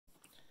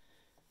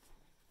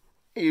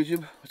Hey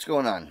YouTube, what's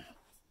going on?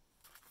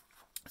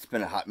 It's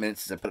been a hot minute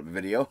since I put up a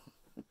video.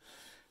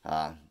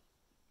 Uh,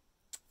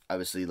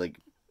 Obviously, like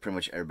pretty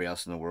much everybody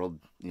else in the world,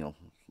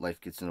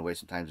 life gets in the way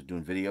sometimes of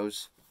doing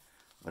videos.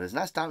 But it's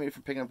not stopping me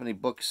from picking up any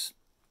books.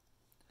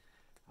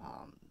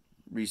 Um,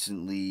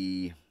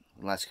 Recently,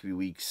 the last few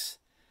weeks,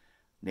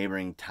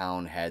 neighboring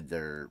town had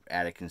their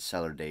attic and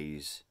cellar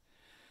days.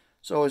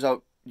 So I was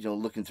out,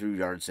 looking through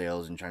yard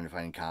sales and trying to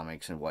find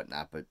comics and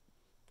whatnot, but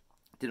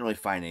didn't really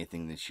find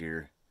anything this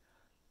year.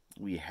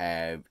 We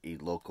have a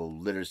local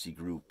literacy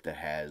group that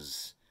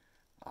has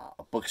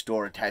a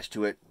bookstore attached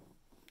to it.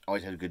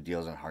 Always had good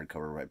deals on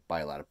hardcover. I buy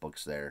a lot of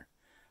books there.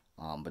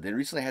 But they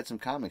recently had some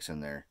comics in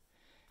there.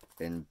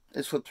 And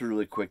it's flipped through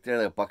really quick.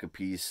 They're like $1 a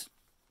piece.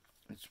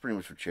 It's pretty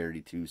much for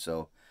charity too.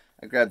 So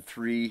I grabbed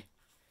 3.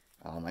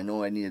 I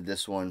know I needed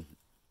this one.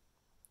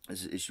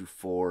 This is issue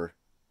 4.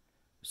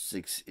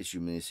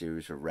 6-issue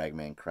miniseries of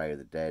Ragman Cry of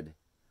the Dead.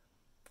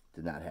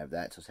 Did not have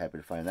that, so I was happy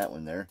to find that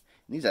one there.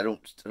 And these I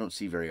don't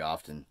see very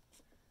often.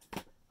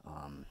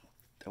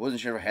 I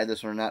wasn't sure if I had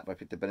this one or not, but I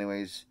picked it up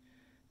anyways.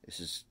 This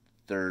is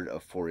 3rd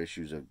of 4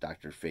 issues of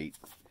Dr. Fate,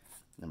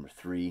 number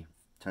 3.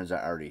 Turns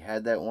out I already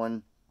had that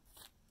one.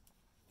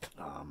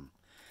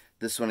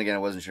 This one, again, I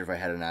wasn't sure if I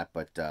had it or not,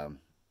 but one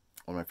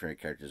of my favorite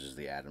characters is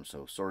the Atom.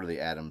 So, Sword of the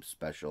Atom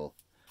special,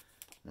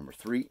 number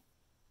 3.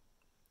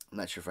 I'm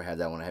not sure if I had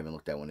that one. I haven't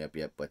looked that one up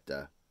yet, but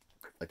I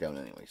like that one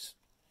anyways.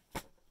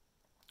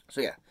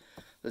 So, yeah.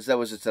 That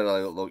was just at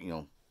a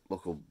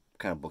local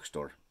kind of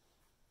bookstore.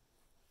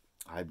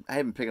 I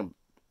haven't picked up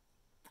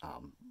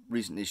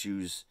recent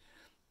issues.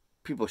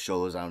 People show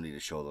those. I don't need to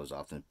show those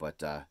often.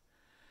 But a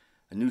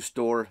new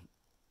store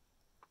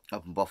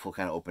up in Buffalo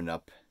kind of opened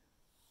up.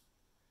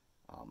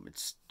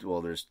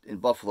 There's in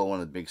Buffalo, one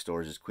of the big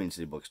stores is Queen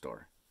City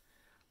Bookstore,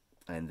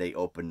 and they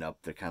opened up.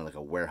 They're kind of like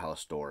a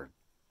warehouse store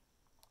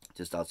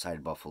just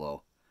outside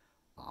Buffalo.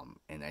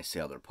 And I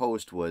saw their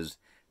post was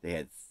they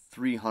had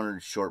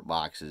 300 short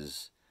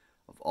boxes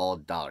of all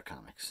dollar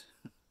comics.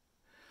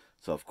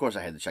 So of course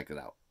I had to check it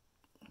out.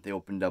 They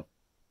opened up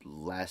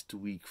last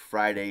week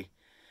Friday,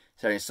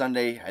 Saturday,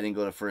 Sunday. I didn't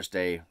go the first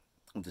day.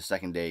 Went the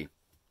second day.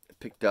 I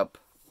picked up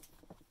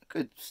a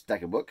good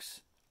stack of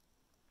books.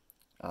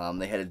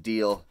 They had a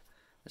deal.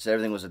 I said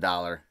everything was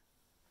 $1,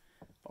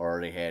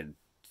 or they had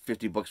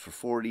 50 books for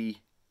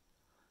 40,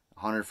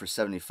 100 for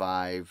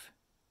 75,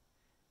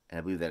 and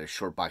I believe they had a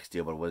short box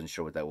deal, but I wasn't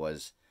sure what that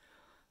was.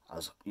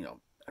 I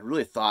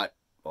really thought,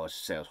 I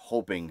was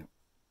hoping,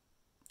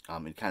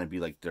 it'd kind of be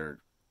like their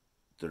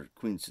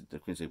Queen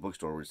City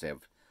Bookstore, which they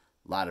have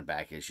a lot of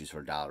back issues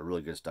for $1,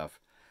 really good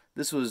stuff.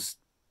 This was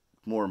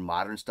more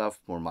modern stuff,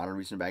 more modern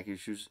recent back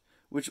issues,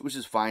 which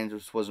is fine.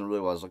 This wasn't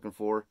really what I was looking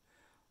for.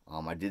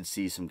 I did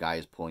see some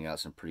guys pulling out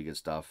some pretty good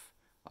stuff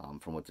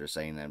from what they're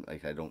saying. I'm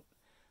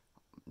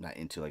not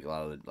into like a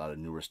lot of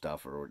newer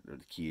stuff or the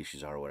key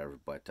issues are or whatever,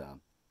 but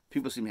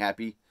people seem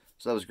happy,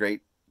 so that was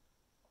great.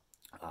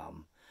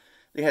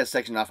 They had a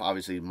section off,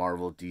 obviously,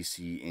 Marvel,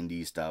 DC,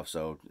 indie stuff,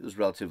 so it was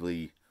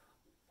relatively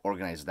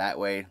organized that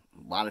way.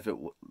 A lot of it,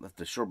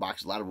 the short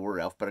box, a lot of it were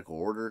alphabetical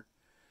order,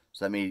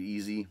 so that made it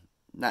easy.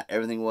 Not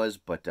everything was,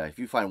 but if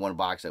you find one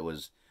box that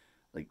was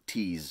like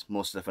teas,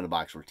 most stuff in the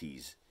box were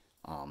teas.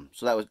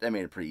 So that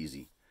made it pretty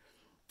easy.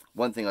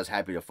 One thing I was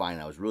happy to find,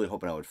 I was really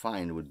hoping I would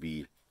find, would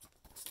be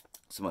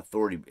some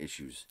Authority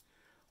issues.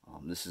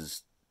 This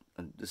is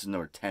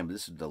number 10, but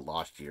this is the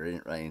Lost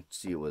Year. I didn't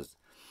see it was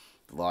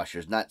the Lost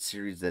Year. It's not a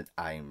series that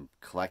I'm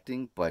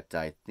collecting, but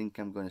I think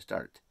I'm going to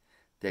start.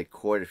 They had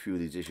quite a few of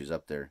these issues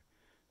up there,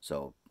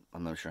 so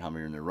I'm not sure how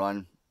many are in the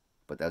run,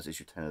 but that was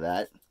issue 10 of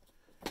that.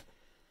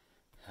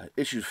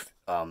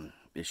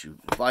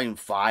 Volume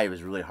 5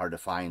 is really hard to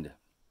find, at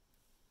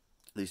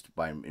least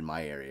in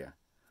my area.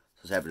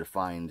 So I was happy to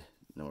find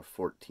number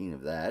 14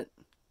 of that.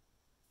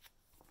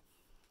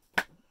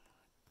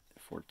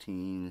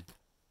 14,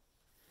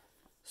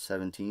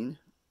 17.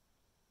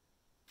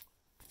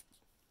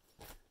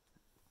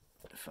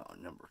 I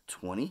found number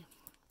 20.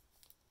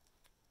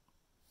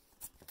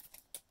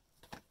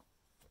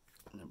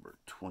 Number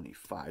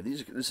 25.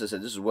 This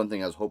is one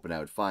thing I was hoping I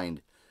would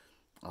find.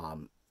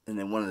 And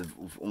then one of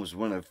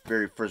the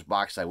very first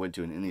boxes I went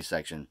to in any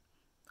section,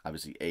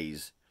 obviously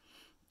A's.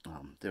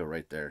 They were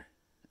right there.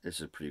 This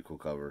is a pretty cool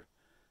cover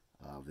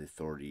of the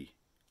Authority,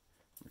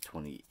 number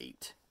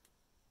 28.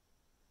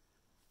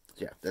 So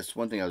yeah, that's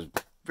one thing I was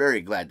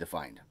very glad to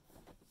find.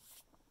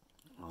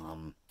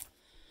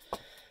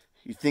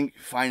 You think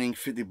finding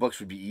 50 books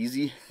would be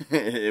easy?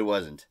 It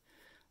wasn't.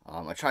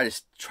 I tried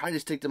to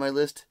stick to my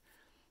list,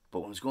 but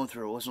when I was going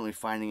through, I wasn't really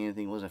finding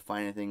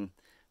anything.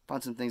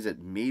 Found some things that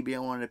maybe I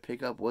wanted to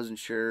pick up, wasn't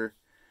sure.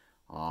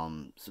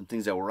 Some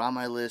things that were on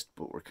my list,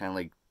 but were kind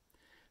of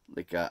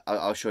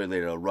I'll show you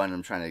later. A run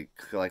I'm trying to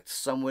collect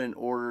somewhat in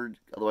order.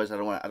 Otherwise, I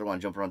don't want to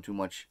jump around too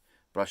much.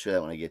 But I'll show you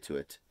that when I get to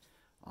it.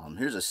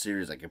 Here's a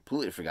series I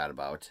completely forgot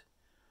about.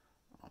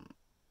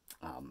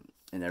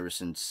 And ever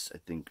since, I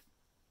think,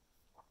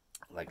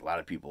 like a lot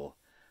of people,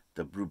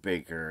 the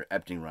Brubaker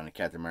Epting run of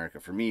Captain America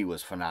for me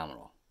was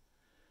phenomenal.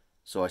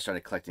 So I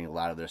started collecting a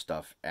lot of their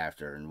stuff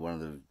after, and one of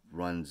the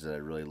runs that I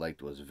really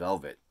liked was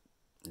Velvet.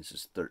 This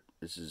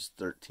is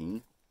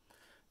 13.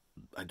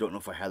 I don't know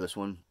if I have this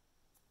one.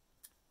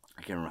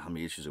 I can't remember how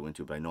many issues I went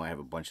to, but I know I have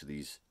a bunch of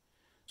these.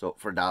 So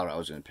for $1, I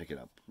was going to pick it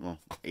up. Well,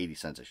 80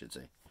 cents, I should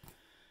say.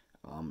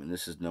 And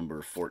this is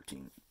number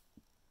 14.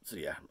 So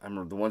yeah, I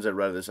remember the ones I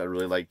read of this I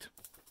really liked.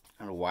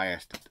 I don't know why I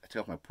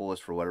took off my pull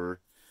list for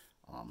whatever,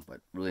 but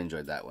really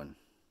enjoyed that one.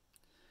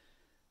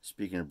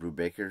 Speaking of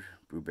Brubaker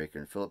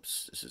and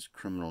Phillips, this is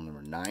Criminal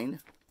number 9.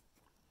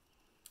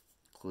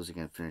 Closing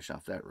and finish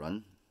off that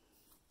run.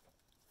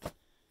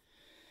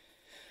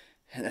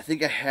 And I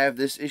think I have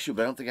this issue,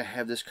 but I don't think I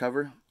have this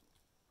cover.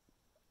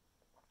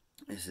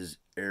 This is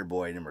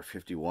Airboy number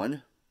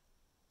 51.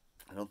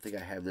 I don't think I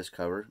have this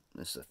cover.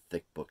 This is a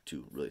thick book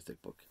too, really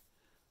thick book.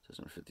 So it's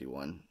number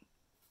 51.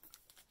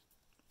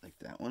 Like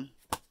that one.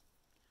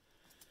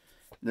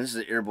 This is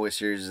the Airboy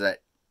series that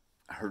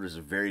I heard was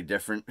very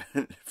different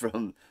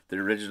from the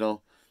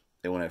original.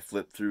 And when I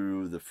flipped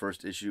through the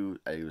first issue,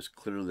 it was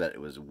clear that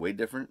it was way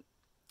different.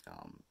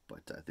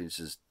 But I think this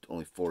is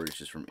only 4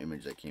 issues from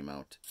Image that came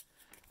out.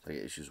 So I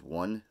get issues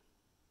 1.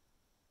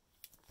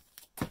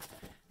 And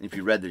if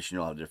you read this, you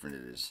know how different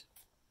it is.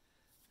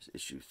 It's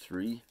issue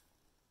 3.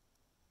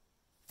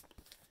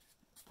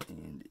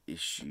 And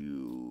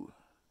issue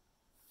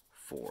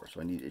 4.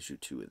 So I need issue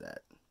 2 of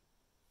that.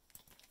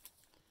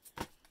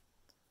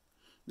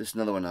 This is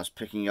another one I was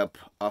picking up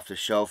off the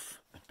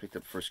shelf. I picked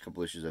up the first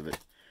couple issues of it.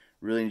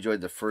 Really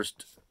enjoyed the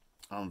first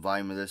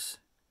volume of this.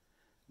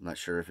 I'm not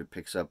sure if it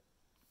picks up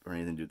or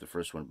anything to do with the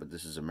first one, but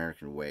this is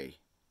American Way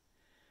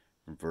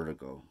from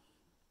Vertigo.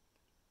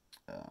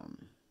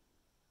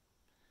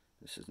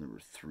 This is number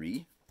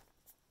 3.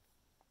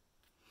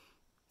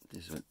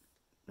 This is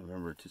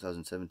November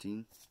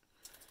 2017.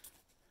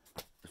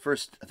 I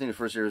think the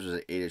first series was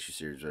an 8-issue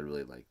series I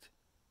really liked.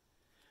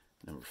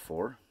 Number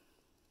 4.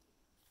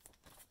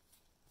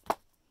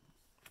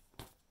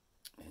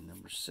 And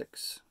number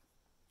 6.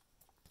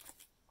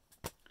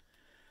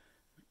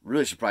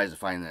 Really surprised to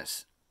find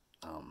this.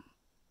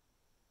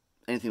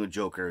 Anything with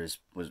Joker is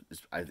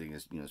I think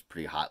is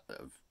pretty hot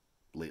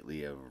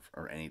lately,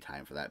 or any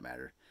time for that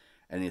matter.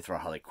 And you throw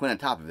Harley Quinn on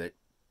top of it,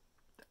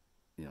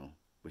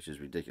 which is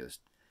ridiculous.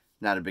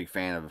 Not a big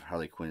fan of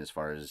Harley Quinn as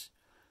far as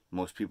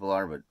most people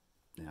are, but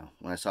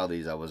when I saw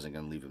these, I wasn't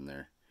gonna leave them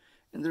there.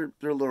 And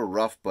they're a little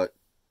rough, but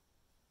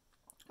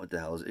what the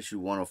hell is issue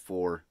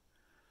 104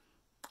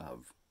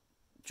 of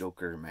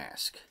Joker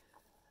Mask?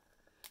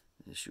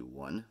 Issue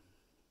 1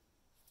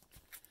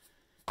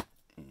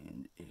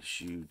 and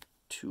issue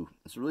 2.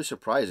 It's really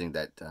surprising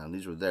that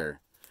these were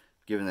there,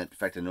 given that the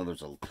fact I know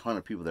there's a ton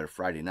of people there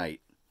Friday night,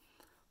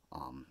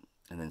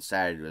 and then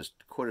Saturday there was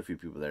quite a few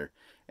people there,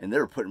 and they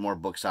were putting more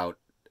books out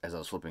as I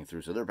was flipping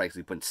through, so they're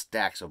basically putting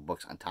stacks of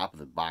books on top of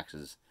the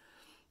boxes.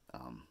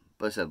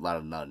 But I said a lot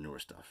of newer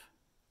stuff,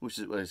 which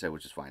is what I said,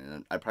 which is fine.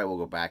 And I probably will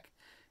go back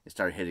and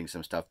start hitting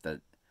some stuff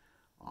that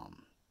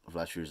over the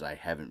last few years I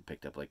haven't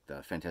picked up, like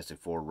the Fantastic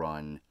Four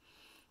run.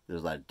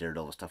 There's a lot of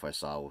Daredevil stuff I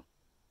saw,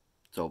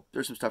 so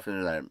there's some stuff in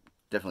there that I'm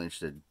definitely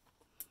interested.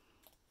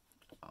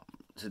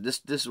 So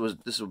this was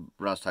what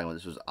I was talking about.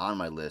 This was on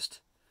my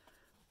list,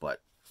 but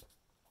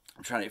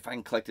I'm trying to, if I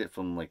can collect it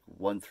from like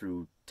 1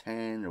 through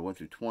 10 or 1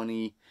 through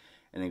 20,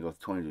 and then go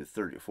 20 to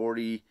 30 or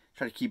 40.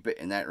 Try to keep it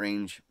in that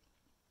range.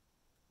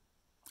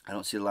 I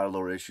don't see a lot of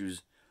lower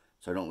issues,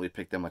 so I don't really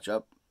pick that much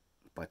up.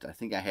 But I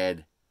think I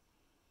had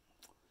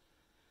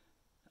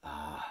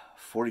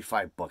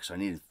 45 books, so I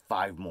needed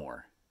 5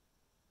 more.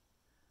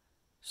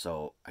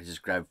 So I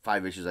just grabbed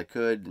 5 issues I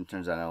could, and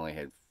turns out I only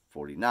had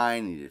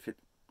 49. Needed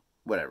 50,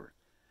 whatever.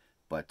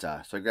 But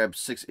so I grabbed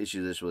 6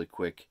 issues of this really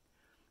quick,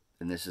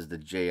 and this is the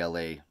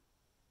JLA.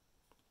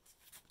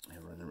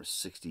 Number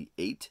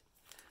 68.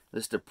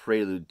 This is the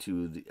prelude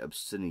to the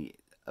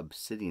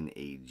Obsidian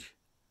Age.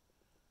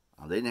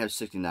 They didn't have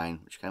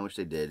 69, which I kind of wish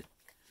they did.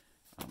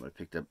 But I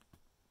picked up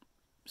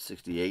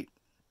 68.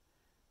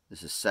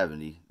 This is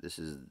 70. This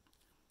is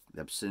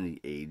the Obsidian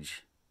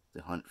Age,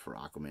 The Hunt for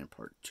Aquaman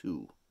Part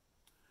 2.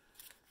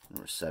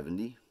 Number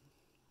 70.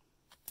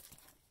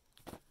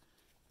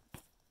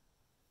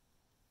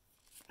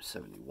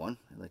 71.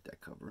 I like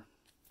that cover.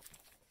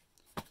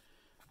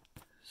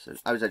 So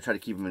obviously I try to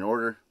keep them in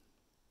order.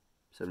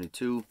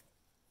 72.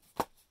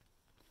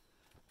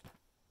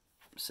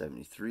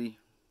 73.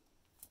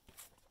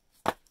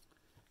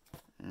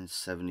 And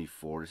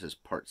 74. This is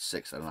part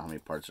 6. I don't know how many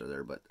parts are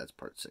there, but that's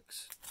part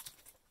 6.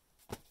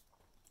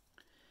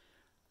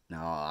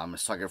 Now, I'm a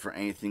sucker for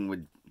anything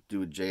with do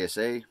with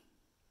JSA.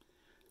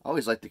 I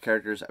always like the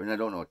characters. I mean, I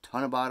don't know a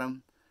ton about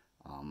them.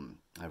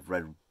 I've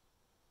read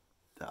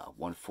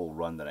one full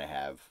run that I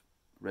have.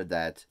 Read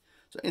that.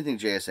 So anything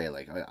JSA,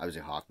 like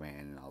obviously Hawkman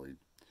and all the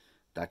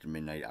Dr.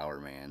 Midnight,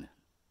 Hourman.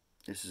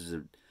 This is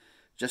a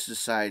Justice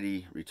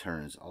Society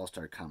Returns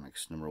All-Star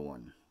Comics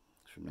 #1.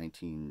 It's from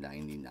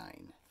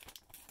 1999.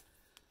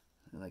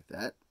 I like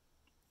that.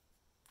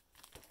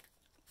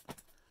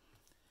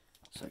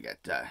 So I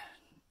got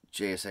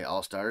JSA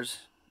All-Stars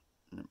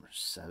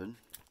 #7.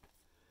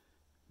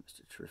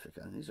 Mr. terrific.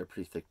 These are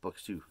pretty thick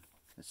books too.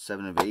 That's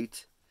 7 of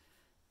 8,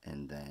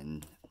 and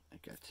then I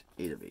got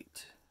 8 of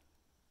 8.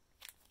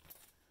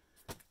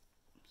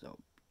 So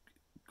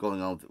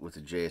going on with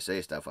the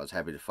JSA stuff, I was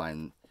happy to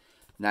find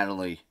not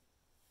only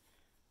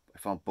I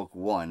found book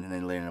 1, and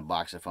then later in a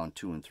box I found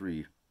 2 and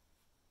 3.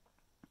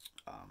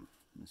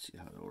 Let's see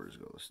how the orders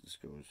go. This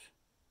goes.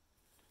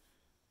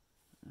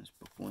 There's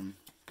book 1.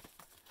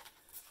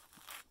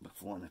 Book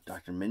 1 of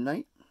Dr.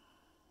 Midnight.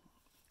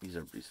 These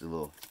are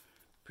little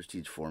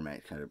prestige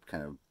format, kind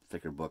of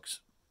thicker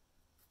books.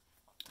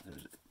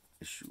 There's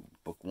issue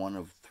book 1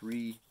 of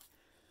 3,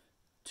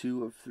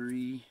 2 of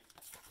 3,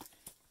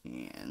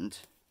 and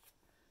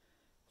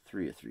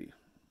 3 of 3.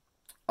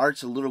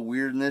 Art's a little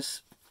weird in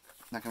this.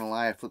 Not gonna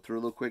lie, I flipped through a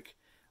little quick.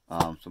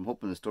 So I'm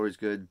hoping the story's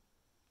good.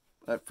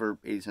 But for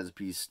 80 cents a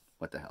piece,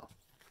 what the hell?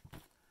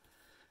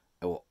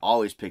 I will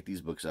always pick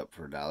these books up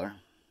for $1.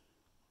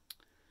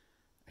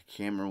 I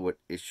can't remember what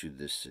issue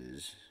this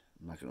is.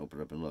 I'm not gonna open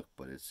it up and look,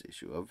 but it's the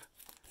issue of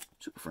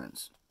Super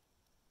Friends.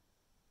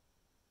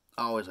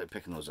 I always like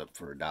picking those up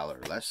for $1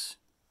 or less.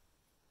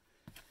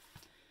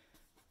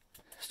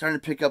 Starting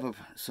to pick up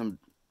some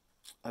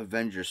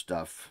Avenger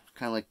stuff,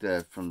 kind of like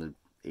from the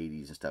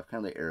 80s and stuff,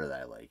 kind of the era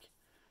that I like.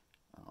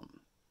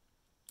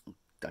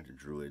 Dr.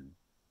 Druid,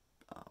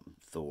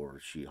 Thor,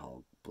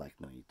 She-Hulk, Black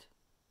Knight.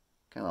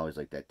 Kind of always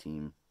like that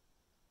team.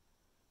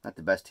 Not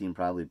the best team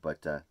probably, but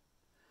it's kind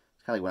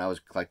of like when I was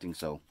collecting,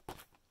 so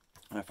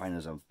when I find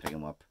those, I'll pick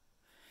them up.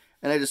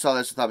 And I just saw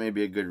this and thought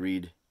maybe it'd be a good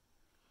read.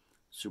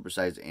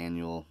 Supersized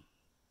Annual,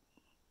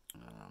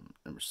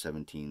 number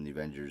 17, The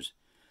Avengers,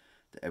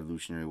 The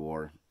Evolutionary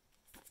War.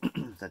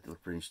 That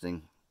looked pretty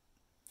interesting.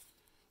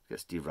 Got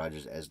Steve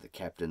Rogers as the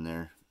captain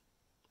there.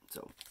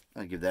 So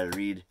I'll give that a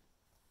read.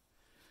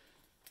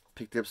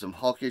 Picked up some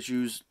Hulk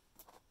issues.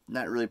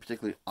 Not really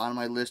particularly on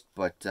my list,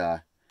 but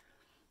I'm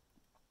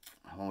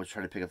always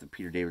trying to pick up the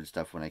Peter David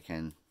stuff when I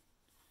can.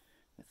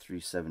 At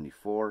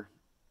 374.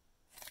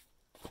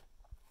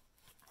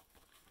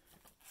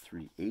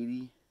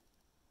 380.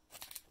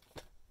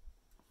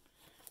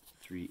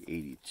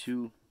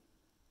 382.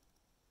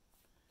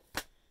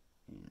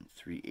 And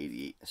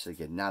 388. So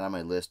again, not on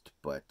my list,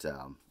 but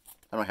I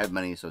don't have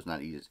many, so it's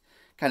not easy. It's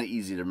kind of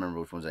easy to remember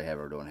which ones I have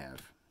or don't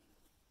have.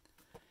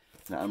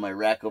 Now on my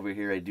rack over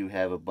here, I do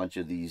have a bunch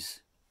of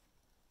these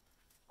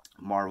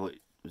Marvel.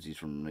 Was these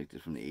from the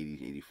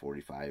 80s, 80,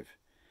 45,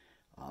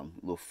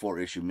 little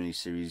 4-issue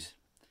miniseries.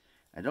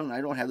 I don't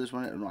have this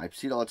one. I don't know. I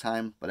see it all the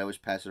time, but I always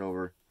pass it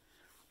over.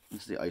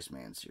 This is the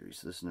Iceman series.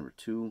 So this is number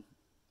 2,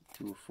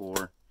 2 of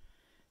 4,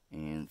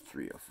 and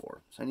 3 of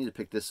 4. So I need to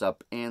pick this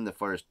up and the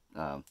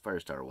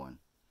Firestar one.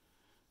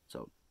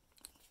 So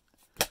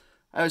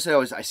I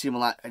see them a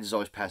lot. I just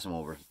always pass them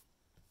over.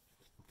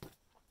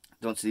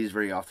 Don't see these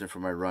very often for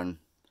my run.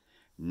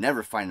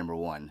 Never find number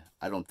 1.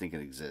 I don't think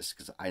it exists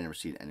because I never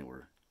see it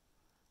anywhere.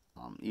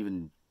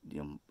 Even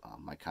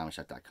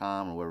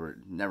mycomicshop.com or whatever,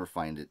 never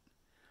find it.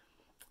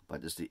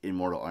 But just the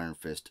Immortal Iron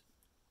Fist,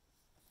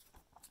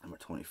 number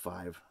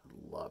 25.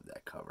 Love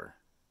that cover.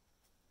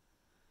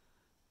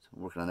 So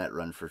I'm working on that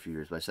run for a few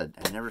years, but I said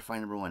I never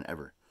find number 1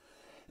 ever.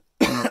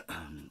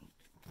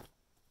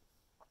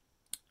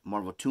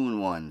 Marvel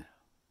 2-in-1.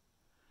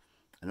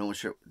 I don't know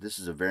sure this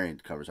is a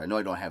variant cover. So I know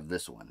I don't have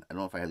this one. I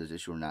don't know if I have this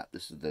issue or not.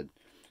 This is the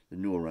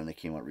newer run that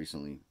came out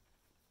recently.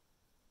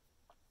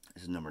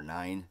 This is number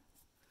 9.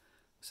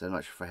 So I'm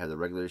not sure if I have the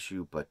regular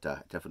issue, but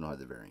I definitely don't have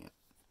the variant.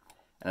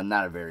 And I'm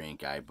not a variant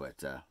guy,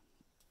 but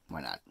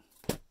why not?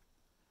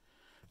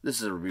 This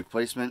is a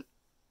replacement.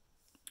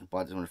 I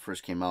bought this when it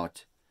first came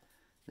out.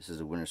 This is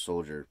a Winter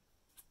Soldier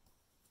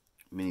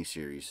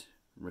miniseries.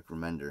 Rick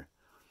Remender.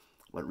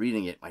 But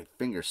reading it, my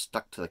finger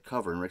stuck to the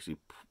cover and actually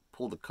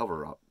pulled the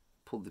cover out.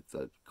 Pulled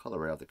the color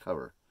right out the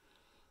cover.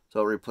 So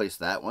I'll replace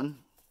that one.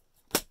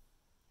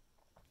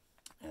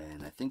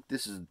 And I think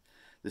this is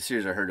the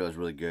series I heard was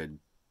really good.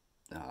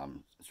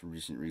 It's a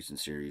recent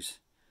series.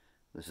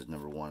 This is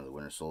number 1 of the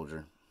Winter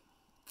Soldier.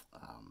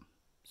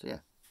 So yeah.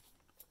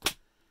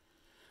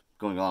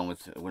 Going along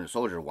with Winter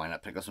Soldier, why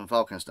not pick up some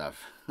Falcon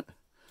stuff?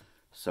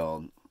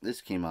 So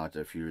this came out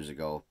a few years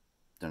ago.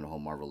 Done the whole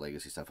Marvel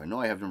Legacy stuff. I know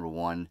I have number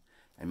 1.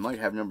 I might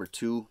have number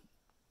 2.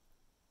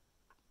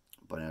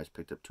 But I always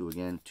picked up 2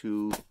 again.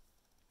 2.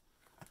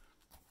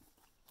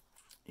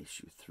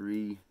 Issue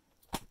 3.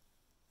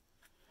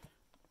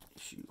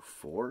 Issue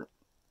 4.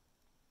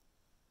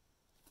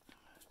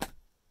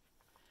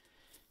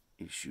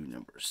 Issue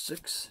number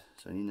 6.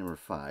 So I need number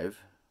 5.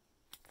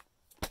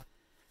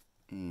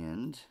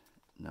 And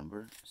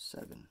number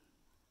 7.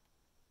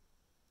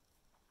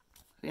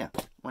 So yeah,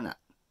 why not?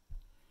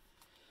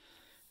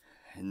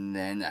 And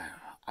then,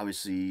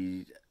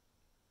 obviously,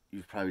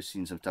 you've probably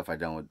seen some stuff I've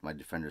done with my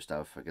Defender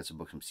stuff. I got some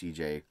books from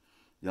CJ.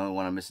 The only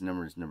one I'm missing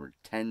number is number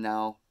 10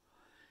 now.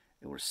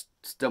 I'm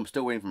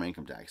still waiting for my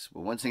income tax.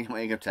 But once I get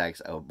my income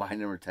tax, I will buy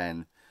number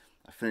 10.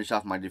 I finish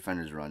off my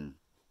Defenders run.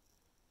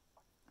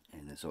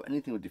 And then, so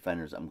anything with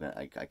Defenders,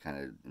 I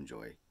kind of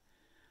enjoy.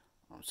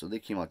 So they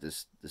came out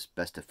this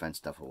Best Defense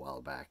stuff a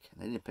while back,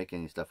 and I didn't pick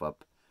any stuff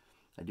up.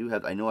 I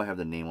know I have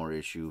the Namor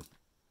issue.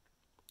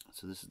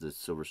 So this is the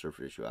Silver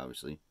Surfer issue,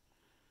 obviously.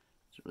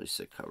 It's a really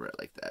sick cover. I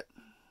like that.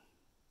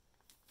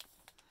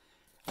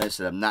 Like I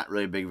said, I'm not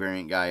really a big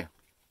variant guy.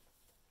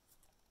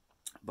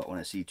 But when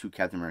I see 2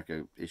 Captain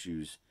America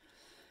issues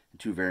and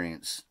 2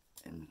 variants,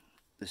 and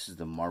this is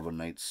the Marvel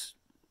Knights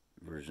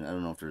version. I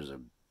don't know if there's a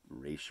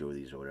ratio of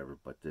these or whatever,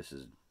 but this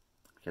is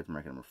Captain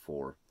America number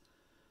 4.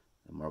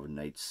 The Marvel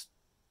Knights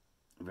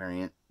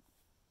variant.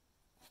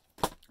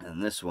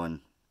 And this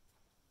one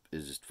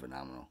is just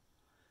phenomenal.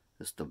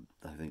 This I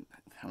don't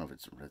know if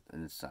it's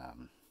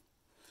I'm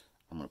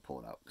gonna pull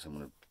it out because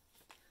I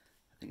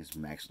think it's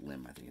Max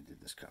Lim. I think it did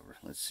this cover.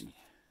 Let's see.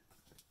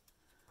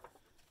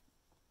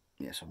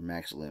 Yeah, so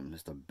Max Lim.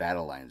 It's the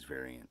Battle Lines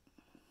variant.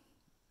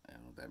 I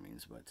don't know what that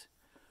means, but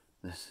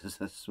this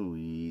is a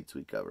sweet,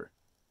 sweet cover.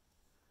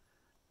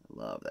 I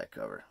love that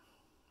cover.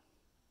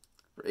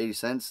 For 80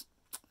 cents,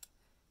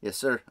 yes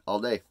sir, all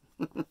day.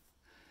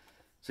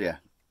 So yeah,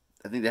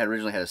 I think they had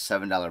originally had a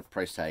 $7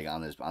 price tag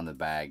on the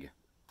bag,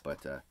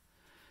 but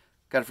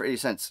got it for 80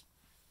 cents.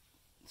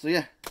 So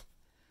yeah,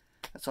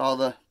 that's all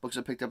the books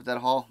I picked up at that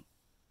haul.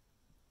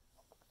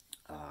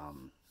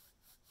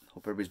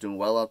 Hope everybody's doing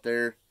well out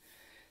there.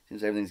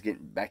 Seems everything's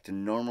getting back to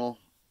normal.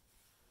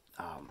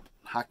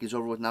 Hockey's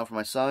over with now for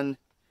my son.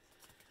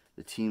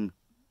 The team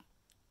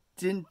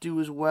didn't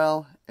do as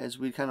well as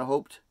we kind of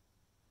hoped.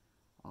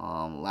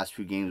 Last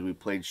few games we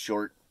played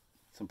short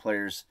some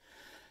players.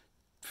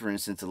 For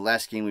instance, the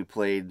last game we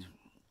played,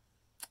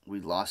 we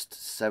lost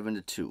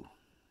 7-2,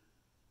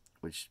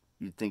 which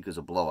you'd think was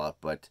a blowout,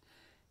 but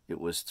it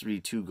was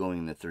 3-2 going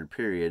in the third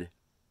period.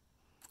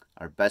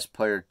 Our best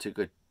player took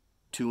a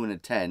 2 and a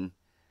 10,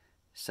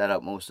 set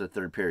up most of the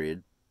third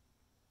period.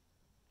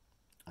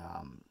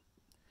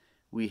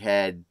 We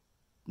had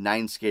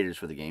 9 skaters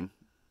for the game,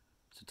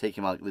 so take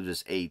him out leaves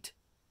us 8,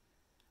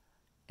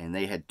 and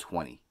they had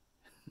 20.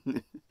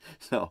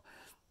 So,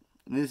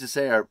 needless to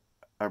say,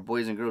 our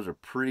boys and girls are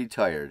pretty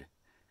tired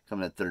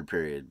coming that third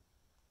period.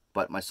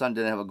 But my son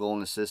didn't have a goal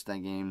and assist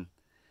that game.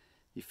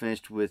 He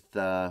finished with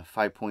 5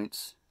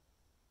 points,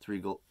 3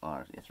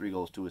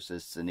 goals, 2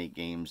 assists in 8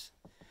 games.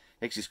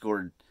 He actually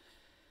scored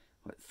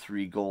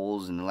 3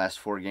 goals in the last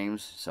 4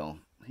 games, so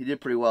he did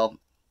pretty well.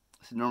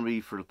 So normally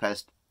for the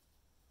past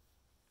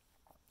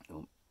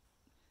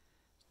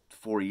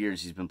 4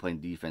 years he's been playing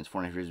defense.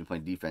 4.5 years he's been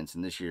playing defense,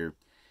 and this year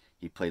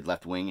he played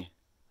left wing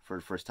for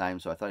the first time.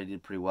 So I thought he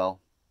did pretty well.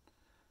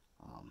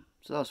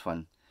 So that was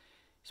fun.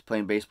 He's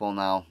playing baseball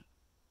now.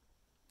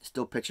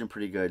 Still pitching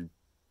pretty good.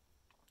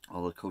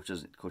 Although coach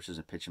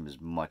doesn't pitch him as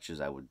much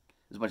as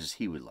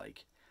he would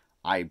like.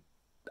 I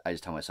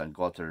just tell my son,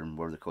 go out there and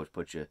wherever the coach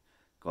puts you,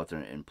 go out there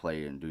and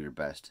play and do your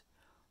best.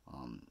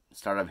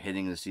 Started off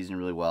hitting the season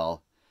really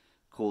well.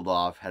 Cooled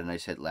off. Had a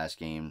nice hit last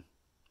game.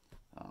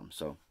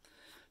 So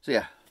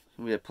yeah,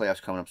 we have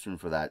playoffs coming up soon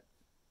for that.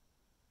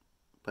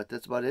 But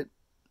that's about it.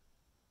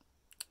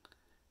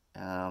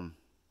 I'm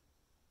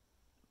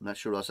not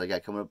sure what else I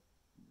got coming up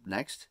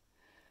next.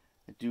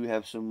 I do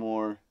have some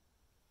more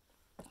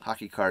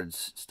hockey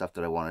cards stuff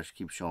that I want to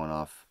keep showing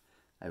off.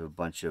 I have a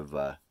bunch of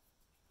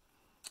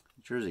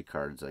jersey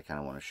cards I kind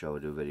of want to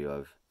do a video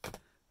of.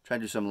 Try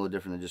to do something a little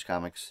different than just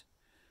comics.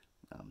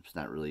 It's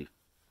not really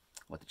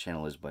what the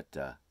channel is, but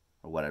or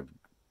what I've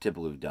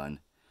typically done.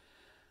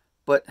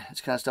 But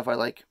it's kind of stuff I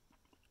like.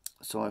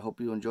 So I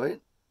hope you enjoy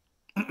it.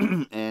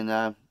 And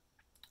I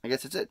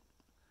guess that's it.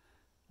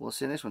 We'll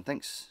see you next one.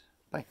 Thanks.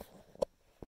 Bye.